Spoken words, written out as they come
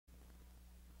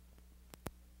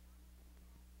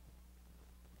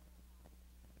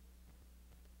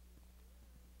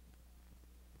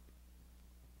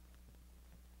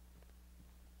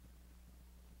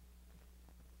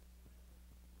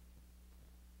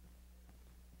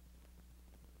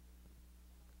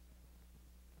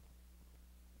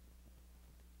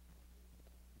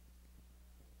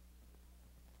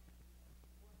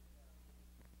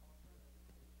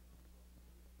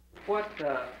what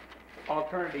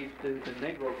alternatives do the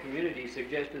Negro community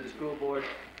suggest to the school board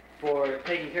for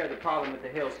taking care of the problem at the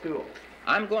Hill School?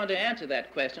 I'm going to answer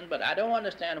that question, but I don't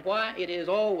understand why it is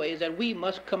always that we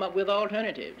must come up with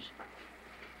alternatives.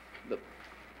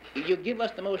 You give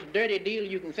us the most dirty deal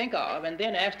you can think of and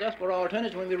then ask us for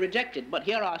alternatives when we reject it. But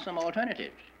here are some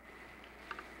alternatives.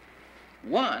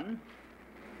 One,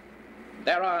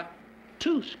 there are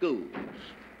 2 schools.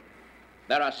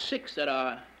 There are 6 that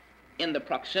are in the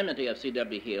proximity of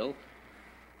C.W. Hill.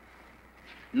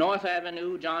 North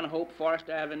Avenue, John Hope, Forest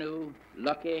Avenue,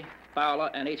 Lucky, Fowler,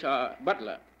 and H.R.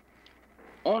 Butler.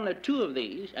 Only 2 of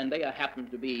these, and they happen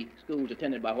to be schools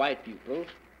attended by white pupils,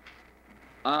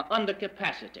 are under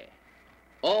capacity.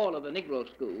 All of the Negro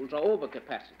schools are over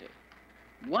capacity.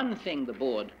 One thing the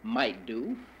board might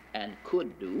do and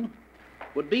could do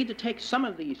would be to take some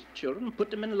of these children and put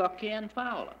them in Lucky and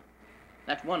Fowler.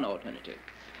 That's one alternative.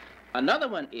 Another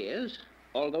one is,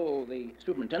 although the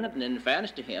superintendent, and in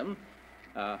fairness to him,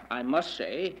 I must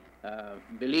say,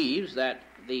 believes that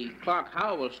the Clark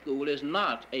Howell School is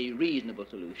not a reasonable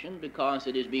solution because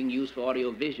it is being used for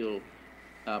audiovisual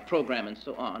program and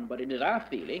so on, but it is our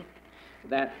feeling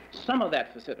that some of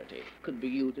that facility could be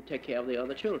used to take care of the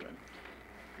other children.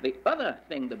 The other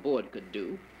thing the board could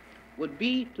do would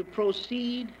be to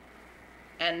proceed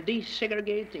and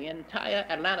desegregate the entire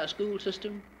Atlanta school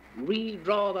system,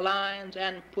 redraw the lines,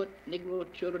 and put Negro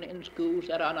children in schools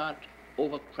that are not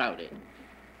overcrowded.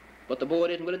 But the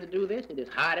board isn't willing to do this. It is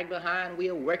hiding behind we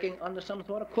are working under some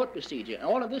sort of court procedure. And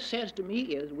all of this says to me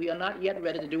is we are not yet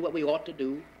ready to do what we ought to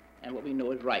do and what we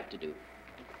know is right to do.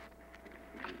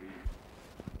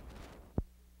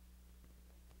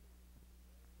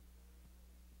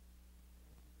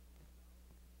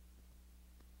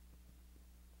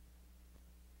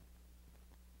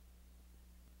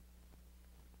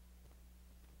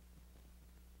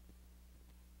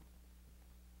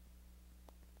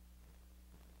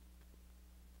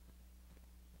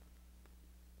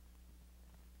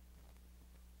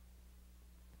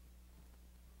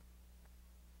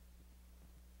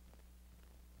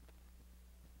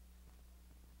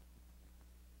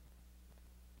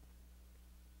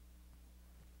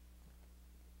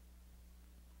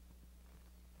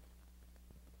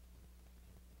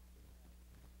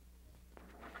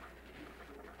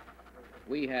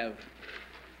 We have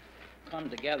come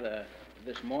together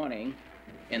this morning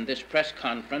in this press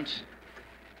conference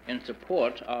in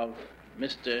support of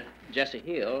Mr. Jesse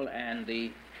Hill and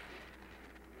the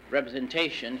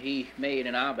representation he made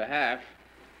in our behalf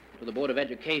to the Board of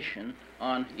Education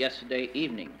on yesterday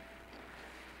evening.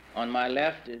 On my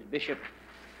left is Bishop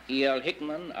E.L.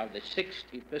 Hickman of the 6th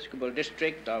Episcopal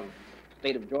District of the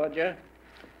state of Georgia,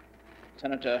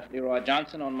 Senator Leroy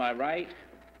Johnson on my right,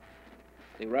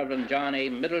 the Reverend John A.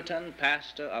 Middleton,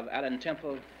 pastor of Allen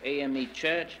Temple AME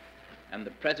Church and the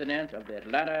president of the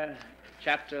Atlanta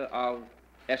chapter of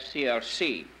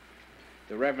SCLC,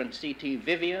 the Reverend C.T.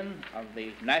 Vivian of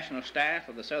the national staff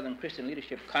of the Southern Christian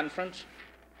Leadership Conference,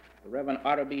 the Reverend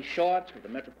Arthur B. Short of the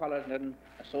Metropolitan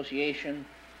Association.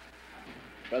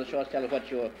 Brother Short, tell us what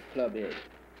your club is.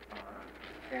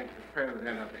 And the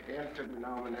president of the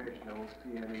Interdenominational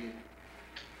CNE.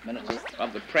 Minister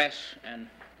of the Press and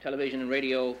Television and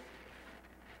Radio.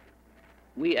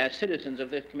 We as citizens of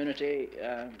this community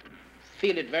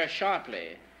feel it very sharply,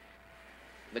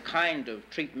 the kind of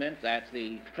treatment that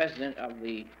the president of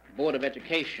the Board of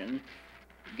Education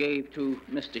gave to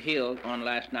Mr. Hill on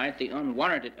last night, the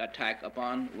unwarranted attack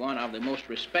upon one of the most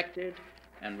respected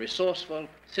and resourceful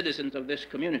citizens of this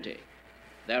community.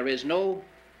 There is no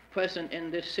person in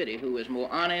this city who is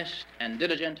more honest and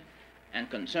diligent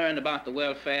and concerned about the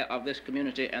welfare of this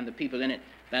community and the people in it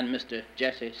than Mr.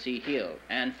 Jesse C. Hill.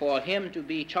 And for him to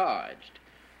be charged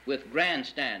with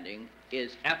grandstanding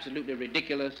is absolutely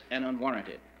ridiculous and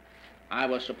unwarranted. I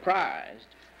was surprised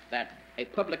that a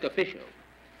public official,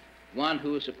 one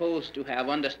who is supposed to have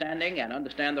understanding and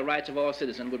understand the rights of all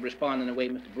citizens, would respond in the way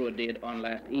Mr. Brewer did on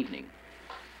last evening.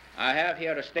 I have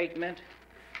here a statement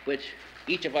which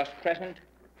each of us present,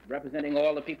 representing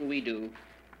all the people we do,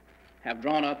 have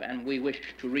drawn up and we wish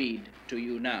to read to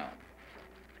you now.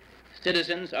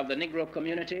 Citizens of the Negro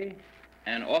community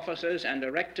and officers and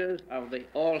directors of the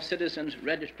All Citizens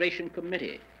Registration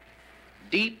Committee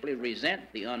deeply resent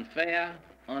the unfair,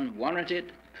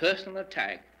 unwarranted personal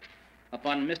attack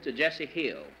upon Mr. Jesse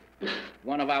Hill,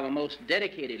 one of our most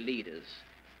dedicated leaders,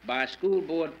 by School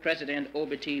Board President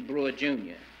Obie T. Brewer,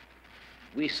 Jr.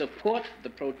 We support the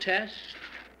protest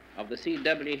of the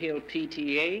C.W. Hill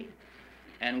PTA,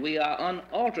 and we are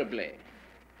unalterably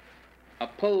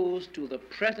opposed to the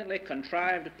presently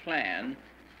contrived plan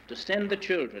to send the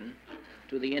children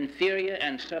to the inferior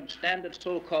and substandard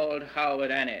so-called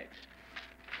Howard Annex,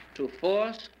 to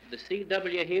force the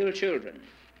C.W. Hill children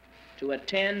to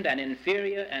attend an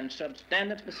inferior and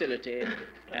substandard facility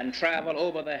and travel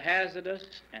over the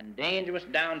hazardous and dangerous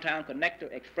downtown connector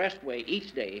expressway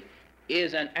each day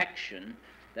is an action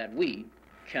that we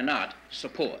cannot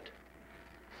support.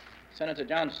 Senator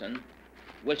Johnson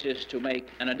wishes to make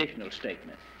an additional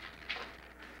statement.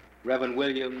 Reverend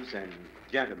Williams and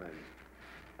gentlemen,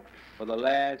 for the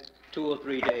last 2 or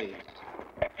 3 days,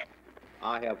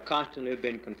 I have constantly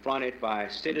been confronted by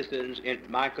citizens in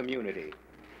my community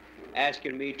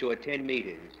asking me to attend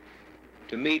meetings,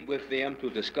 to meet with them to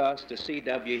discuss the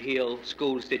C.W. Hill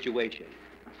school situation.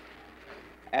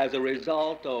 As a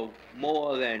result of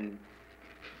more than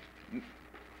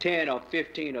 10 or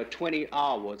 15 or 20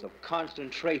 hours of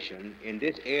concentration in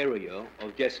this area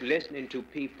of just listening to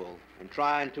people and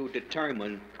trying to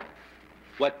determine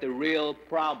what the real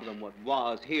problem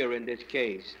was here in this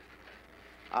case,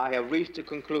 I have reached a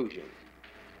conclusion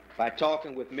by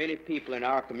talking with many people in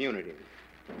our community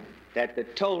that the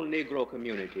total Negro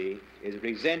community is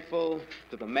resentful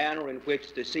to the manner in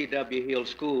which the C.W. Hill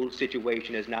school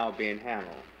situation is now being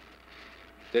handled.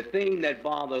 The thing that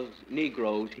bothers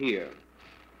Negroes here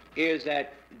is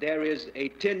that there is a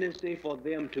tendency for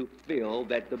them to feel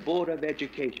that the Board of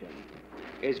Education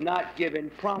is not giving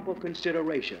proper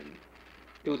consideration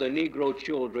to the Negro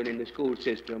children in the school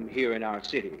system here in our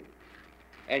city.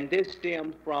 And this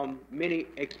stems from many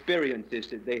experiences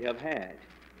that they have had.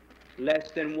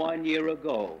 Less than 1 year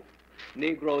ago,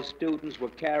 Negro students were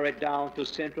carried down to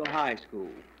Central High School,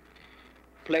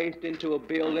 placed into a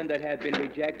building that had been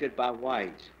rejected by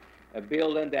whites, a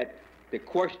building that the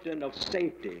question of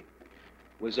safety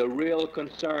was a real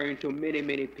concern to many,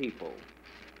 many people.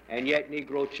 And yet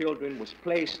Negro children was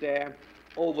placed there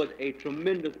over a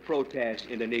tremendous protest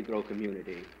in the Negro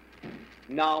community.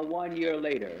 Now, 1 year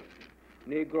later,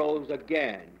 Negroes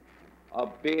again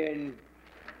are being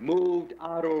moved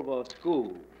out of a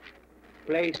school,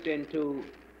 placed into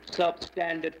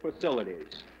substandard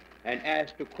facilities, and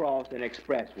asked to cross an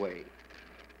expressway.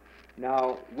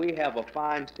 Now, we have a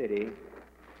fine city,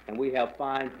 and we have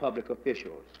fine public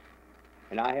officials.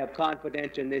 And I have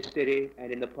confidence in this city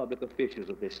and in the public officials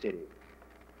of this city.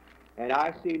 And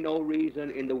I see no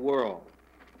reason in the world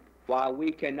why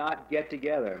we cannot get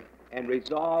together and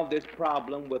resolve this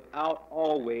problem without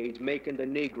always making the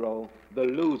Negro the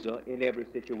loser in every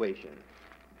situation.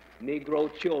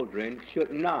 Negro children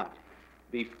should not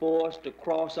be forced to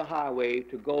cross a highway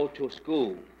to go to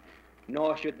school,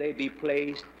 nor should they be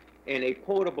placed in a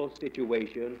portable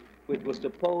situation which was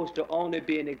supposed to only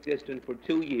be in existence for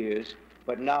 2 years,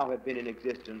 but now have been in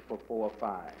existence for 4 or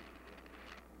 5.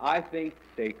 I think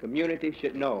the community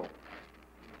should know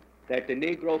that the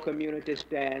Negro community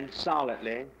stands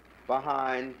solidly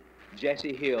behind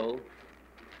Jesse Hill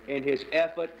in his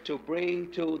effort to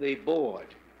bring to the board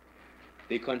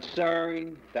the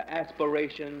concern, the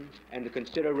aspirations, and the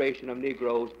consideration of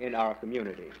Negroes in our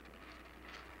community.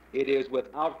 It is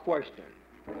without question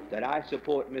that I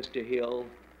support Mr. Hill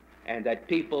and that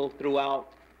people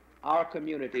throughout our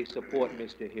community support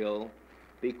Mr. Hill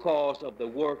because of the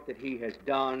work that he has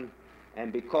done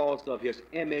and because of his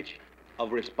image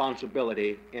of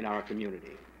responsibility in our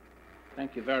community.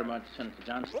 Thank you very much, Senator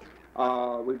Johnson.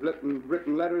 We've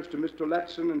written letters to Mr.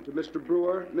 Letson and to Mr.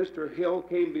 Brewer. Mr. Hill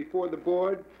came before the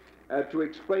board to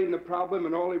explain the problem,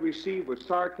 and all he received was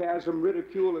sarcasm,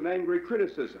 ridicule, and angry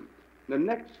criticism. The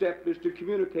next step is to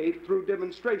communicate through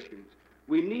demonstrations.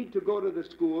 We need to go to the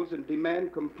schools and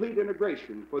demand complete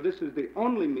integration, for this is the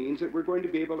only means that we're going to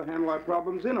be able to handle our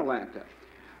problems in Atlanta.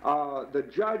 The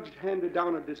judge handed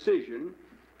down a decision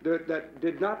that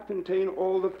did not contain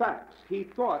all the facts. He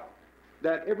thought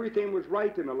that everything was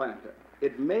right in Atlanta.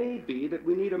 It may be that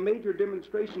we need a major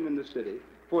demonstration in the city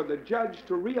for the judge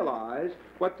to realize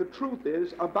what the truth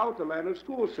is about Atlanta's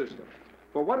school system.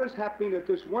 For what is happening at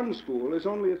this one school is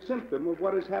only a symptom of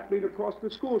what is happening across the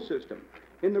school system.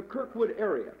 In the Kirkwood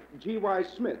area, G.Y.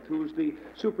 Smith, who's the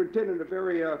superintendent of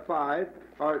Area 5,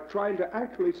 are trying to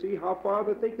actually see how far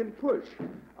that they can push.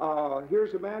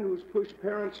 Here's a man who's pushed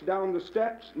parents down the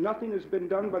steps. Nothing has been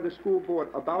done by the school board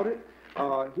about it.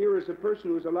 Here is a person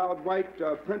who's allowed white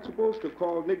principals to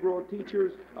call Negro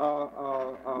teachers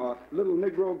little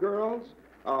Negro girls.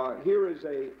 Here is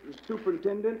a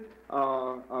superintendent,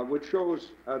 which shows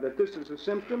that this is a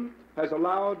symptom, has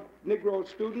allowed Negro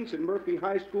students in Murphy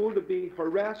High School to be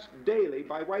harassed daily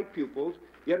by white pupils,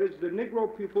 yet it's the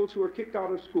Negro pupils who are kicked out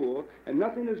of school, and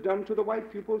nothing is done to the white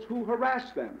pupils who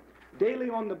harass them. Daily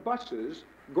on the buses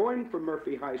going from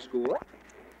Murphy High School.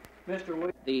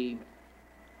 The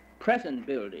present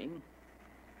building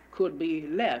could be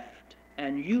left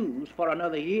and used for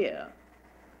another year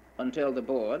until the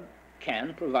board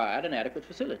can provide an adequate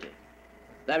facility.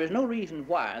 There is no reason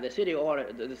why the city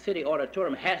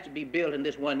auditorium has to be built in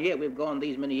this 1 year. We've gone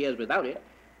these many years without it,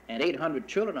 and 800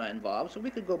 children are involved, so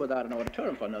we could go without an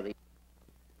auditorium for another year.